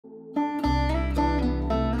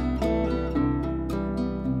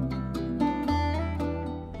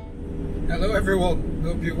Hello everyone,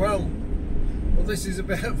 hope you're well. Well, this is a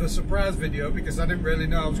bit of a surprise video because I didn't really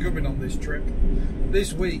know I was going on this trip.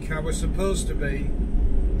 This week I was supposed to be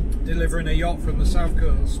delivering a yacht from the south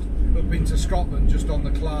coast up into Scotland just on the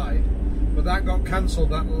Clyde, but that got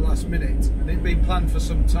cancelled at the last minute and it'd been planned for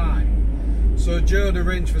some time. So Joe had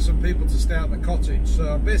arranged for some people to stay at the cottage,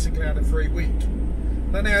 so I basically had a free week.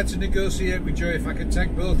 Then I had to negotiate with Joe if I could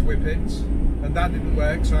take both Whippets, and that didn't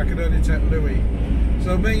work, so I could only take Louie.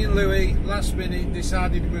 So me and Louie, last minute,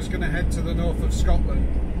 decided we was going to head to the north of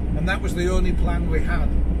Scotland, and that was the only plan we had.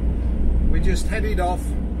 We just headed off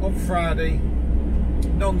on Friday,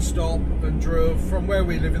 non-stop, and drove from where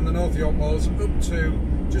we live in the North York Moors up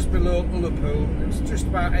to just below Ullapool. It was just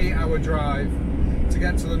about an 8-hour drive to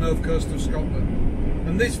get to the north coast of Scotland.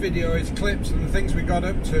 And this video is clips and the things we got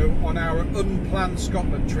up to on our unplanned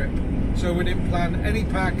Scotland trip. So we didn't plan any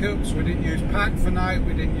park-ups, we didn't use Park for Night,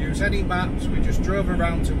 we didn't use any maps, we just drove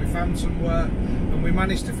around till we found somewhere, and we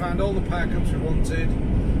managed to find all the park-ups we wanted,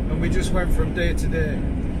 and we just went from day to day.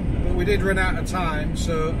 But we did run out of time,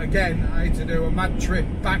 so again I had to do a mad trip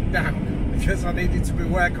back down because I needed to be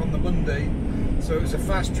work on the Monday. So it was a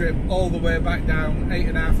fast trip all the way back down,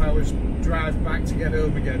 8.5 hours drive back to get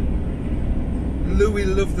home again. Louie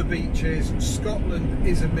loved the beaches, Scotland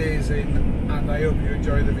is amazing, and I hope you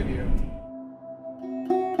enjoy the video.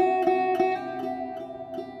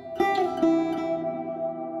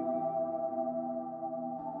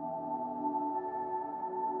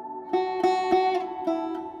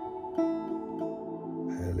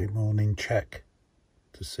 Early morning check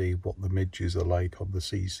to see what the midges are like on the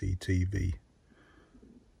CCTV.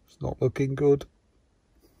 It's not looking good.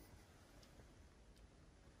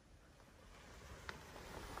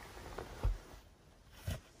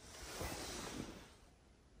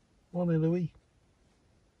 Morning, Louie.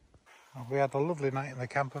 We had a lovely night in the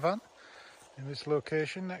camper van in this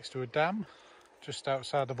location next to a dam just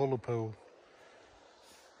outside of Ullapool.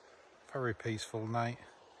 Very peaceful night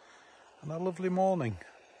and a lovely morning.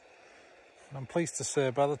 And I'm pleased to say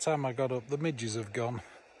by the time I got up the midges have gone.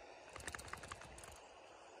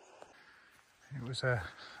 It was an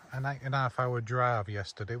 8.5 hour drive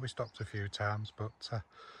yesterday. We stopped a few times, but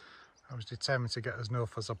I was determined to get as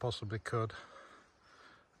north as I possibly could.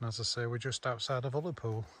 And as I say, we're just outside of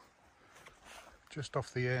Ullapool, just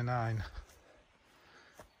off the A9,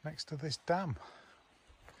 next to this dam,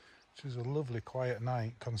 which is a lovely quiet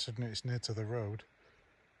night considering it's near to the road.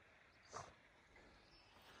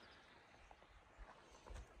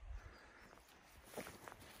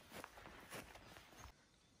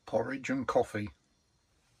 Porridge and coffee.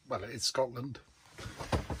 Well, it is Scotland.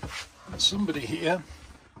 And somebody here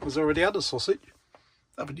has already had a sausage,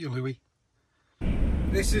 haven't you, Louie?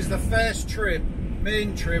 This is the first trip,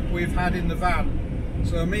 main trip we've had in the van.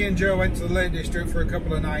 So me and Joe went to the Lake District for a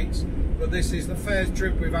couple of nights, but this is the first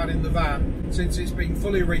trip we've had in the van since it's been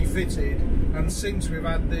fully refitted and since we've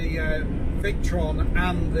had the Victron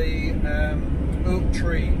and the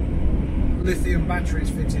Oaktree Lithium batteries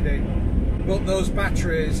fitted in. But those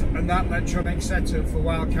batteries and that electronic setup for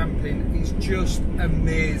wild camping is just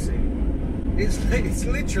amazing. It's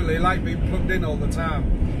literally like being plugged in all the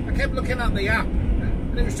time. I kept looking at the app,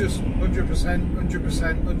 and it was just 100%,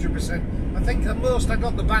 100%, 100%. I think the most I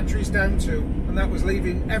got the batteries down to, and that was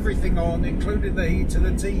leaving everything on, including the heater, the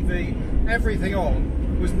TV, everything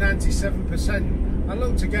on, was 97%. I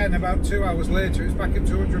looked again about 2 hours later, it was back up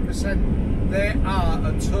to 100%. They are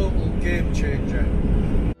a total game changer.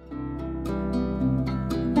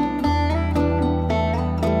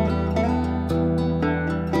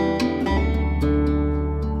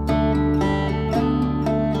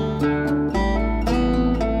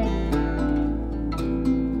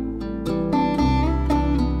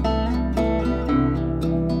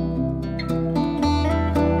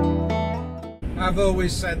 I've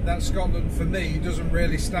always said that Scotland for me doesn't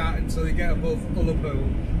really start until you get above Ullapool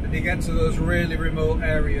and you get to those really remote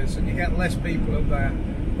areas and you get less people up there.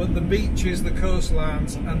 But the beaches, the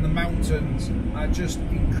coastlines and the mountains are just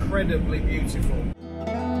incredibly beautiful.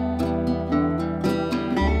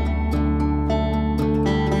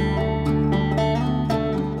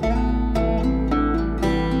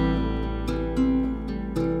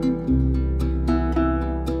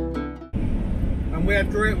 And we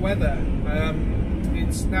had great weather.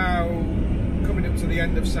 It's now coming up to the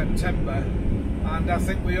end of September and I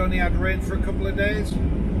think we only had rain for a couple of days.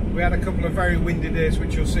 We had a couple of very windy days,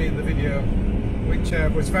 which you'll see in the video, which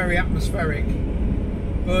was very atmospheric.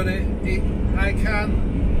 But I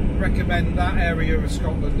can recommend that area of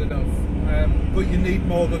Scotland enough, but you need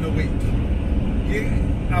more than a week.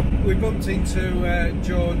 We bumped into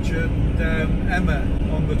George and Emma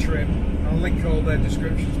on the trip. I'll link all their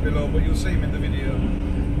descriptions below, but you'll see them in the video.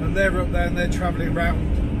 And they're up there and they're travelling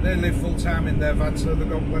around. They live full time in their van, so they've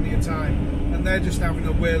got plenty of time, and they're just having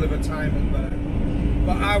a whale of a time up there.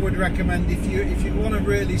 But I would recommend, if you want to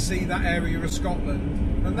really see that area of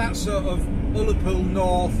Scotland, and that's sort of Ullapool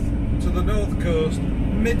north to the north coast,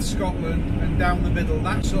 mid Scotland and down the middle,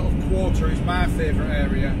 that sort of quarter is my favourite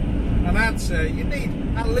area. And I'd say you need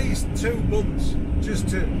at least 2 months just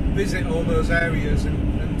to visit all those areas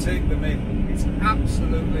and take them in. It's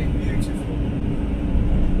absolutely beautiful,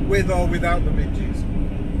 with or without the midges.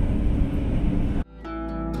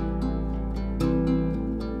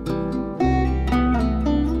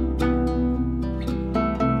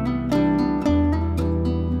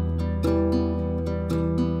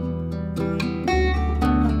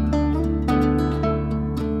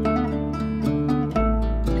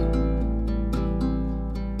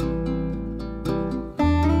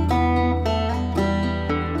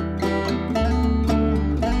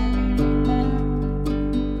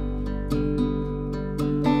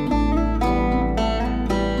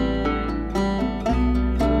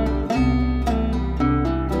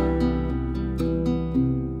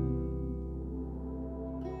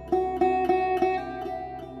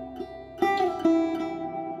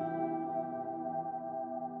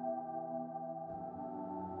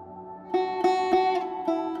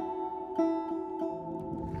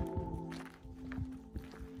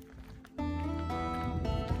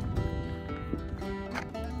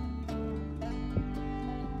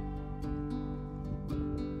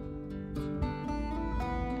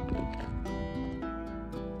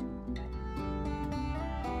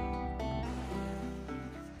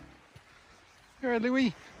 Alright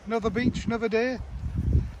Louie, another beach, another day.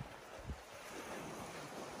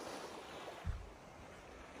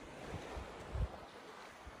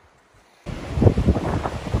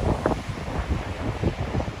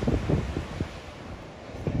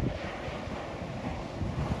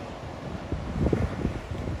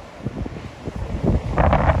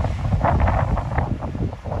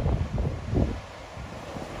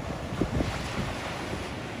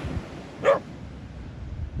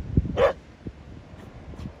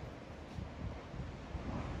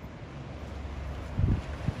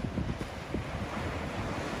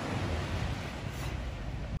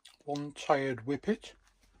 One tired Whippet,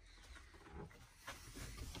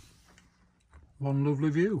 one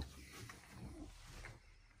lovely view.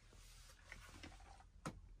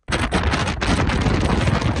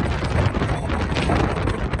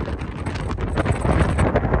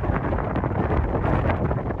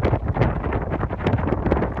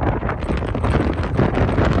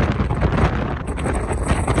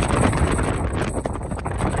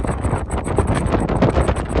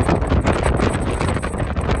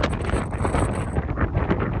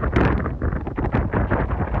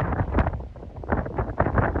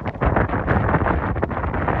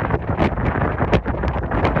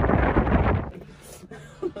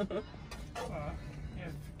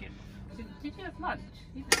 Did you have lunch?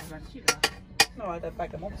 You didn't have lunch either. No, I had a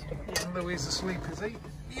bag of Monster. Louie is asleep, is he?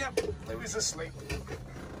 Yep, Louie's asleep.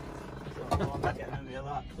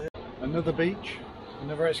 Another beach,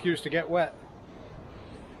 another excuse to get wet.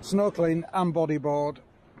 Snorkeling and bodyboard.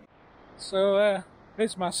 So,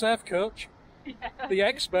 it's my surf coach, the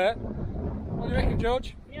expert. What do you reckon,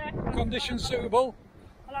 George? Yeah. Conditions suitable?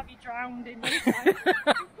 I'll have you drowned in this time.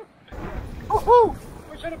 Woohoo!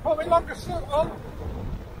 We should have put my longer suit on.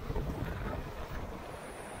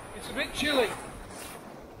 It's a bit chilly.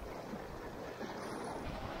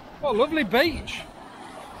 What a lovely beach.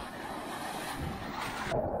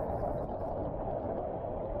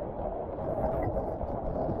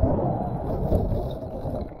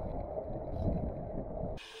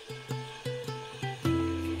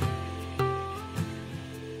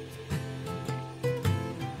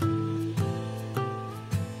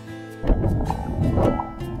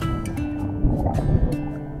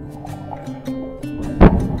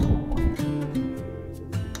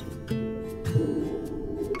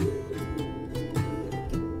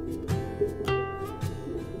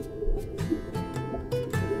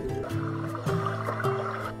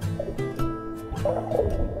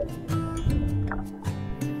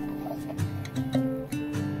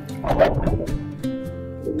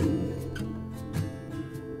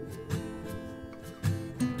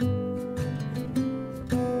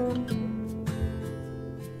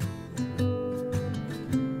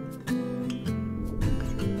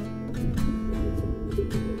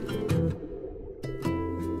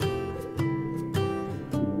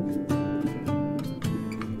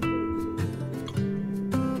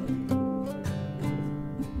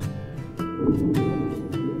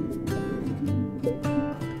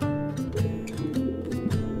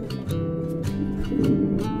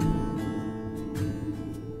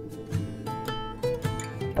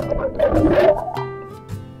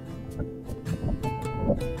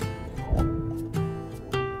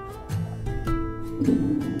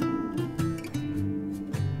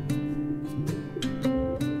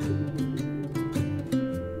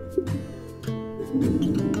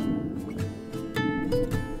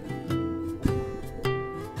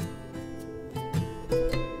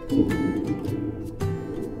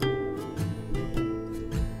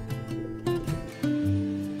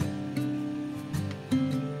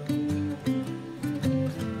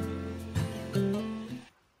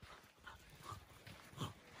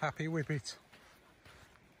 Happy Whippet.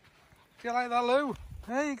 Do you like that, Lou?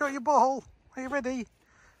 Hey, you got your ball. Are you ready?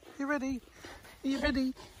 Are you ready? Are you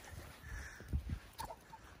ready?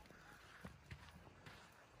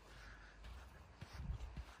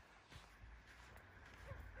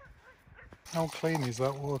 How clean is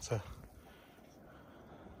that water?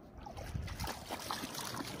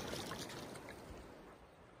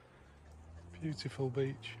 Beautiful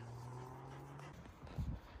beach.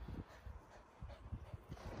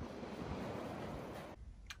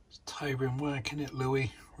 It's tiring work, isn't it,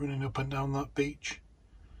 Louie? Running up and down that beach.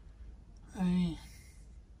 Hey.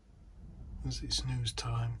 Is it snooze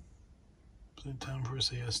time? Is it time for a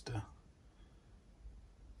siesta?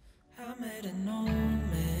 I made a no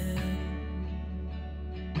man.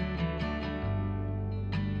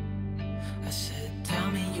 I said,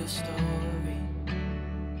 tell me your story.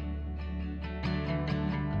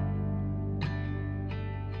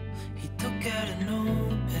 He took out a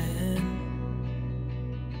notepad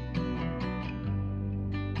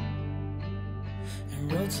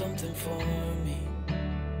and wrote something for me.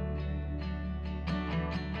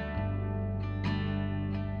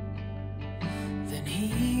 Then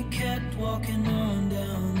he kept walking on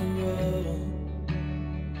down the road,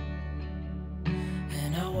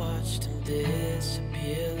 and I watched him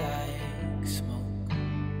disappear like smoke.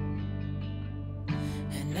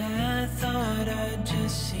 And I thought I'd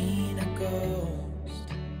just seen a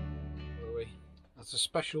ghost. Louie, that's a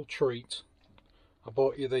special treat. I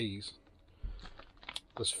bought you these.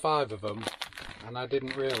 There's 5 of them, and I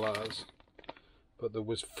didn't realise, but there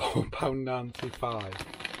was £4.95.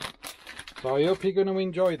 So I hope you're going to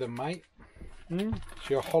enjoy them, mate. It's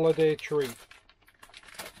your holiday treat.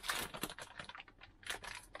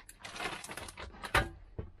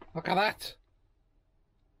 Look at that.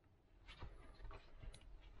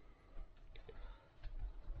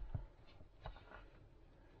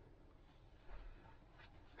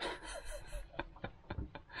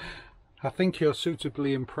 I think you're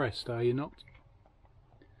suitably impressed, are you not?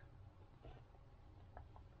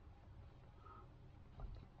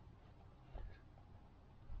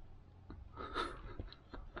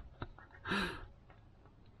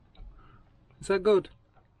 Is that good?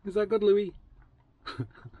 Is that good, Louie?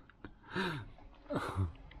 A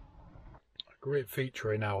great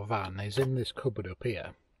feature in our van is in this cupboard up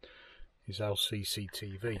here is our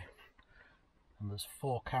CCTV. And there's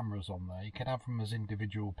 4 cameras on there. You can have them as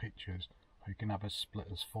individual pictures, or you can have a split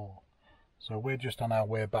as 4. So we're just on our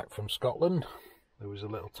way back from Scotland. There was a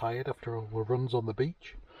little tired after all the runs on the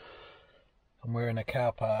beach. And we're in a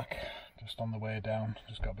car park just on the way down.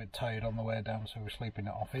 Just got a bit tired on the way down, so we're sleeping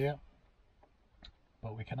it off here.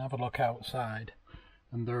 But we can have a look outside,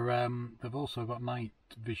 and they've also got night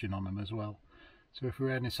vision on them as well. So if we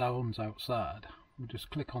hear any sounds outside, we just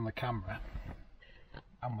click on the camera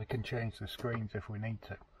and we can change the screens if we need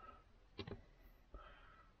to.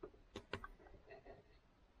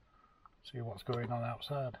 See what's going on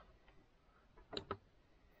outside.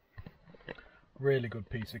 Really good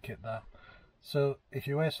piece of kit that. So if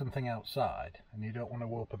you hear something outside and you don't want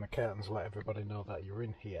to open the curtains, let everybody know that you're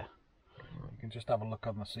in here, you can just have a look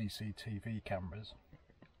on the CCTV cameras,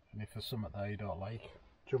 and if there's something there you don't like,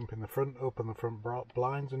 jump in the front, open the front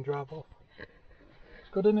blinds and drive off.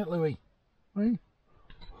 It's good, isn't it, Louie? Right?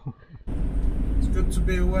 It's good to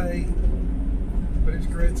be away, but it's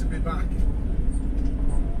great to be back.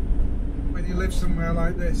 When you live somewhere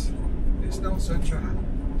like this, it's not such a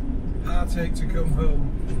heartache to come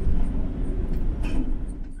home.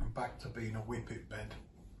 I'm back to being a Whippet bed.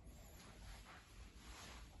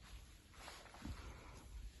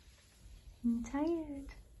 I'm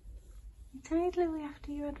tired. I'm tired, Louie,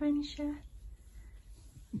 after your adventure.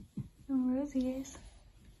 And Rosie is.